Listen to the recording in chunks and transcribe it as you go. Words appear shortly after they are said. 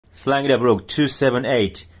Slang Book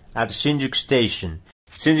 278 at Shinjuku Station.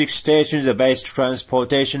 Shinjuku Station is the base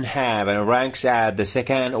transportation hub and ranks as the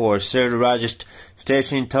second or third largest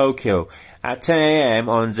station in Tokyo. At 10 a.m.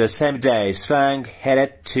 on the same day, Slang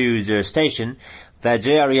headed to the station. The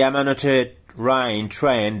JR Yamanote Line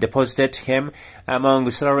train deposited him among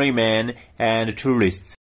salarymen and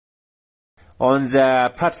tourists. On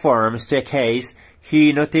the platform staircase,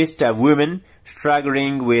 he noticed a woman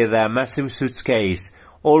struggling with a massive suitcase.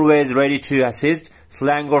 Always ready to assist,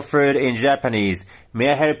 Slang offered in Japanese,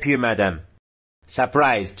 "May I help you, madam?"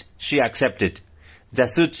 Surprised, she accepted. The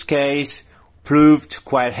suitcase proved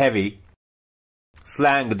quite heavy.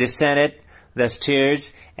 Slang descended the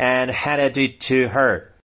stairs and handed it to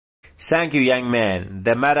her. "Thank you, young man,"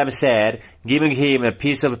 the madam said, giving him a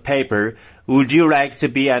piece of paper. "Would you like to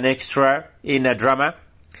be an extra in a drama?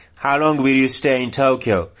 How long will you stay in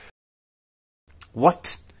Tokyo?"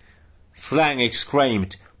 "What?" Slang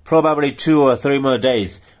exclaimed. "Probably 2 or 3 more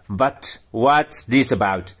days. But what's this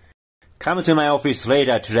about?" "Come to my office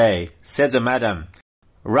later today," said the madam.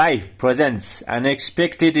 "Life presents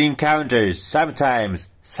unexpected encounters sometimes,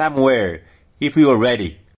 somewhere, if you are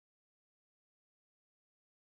ready."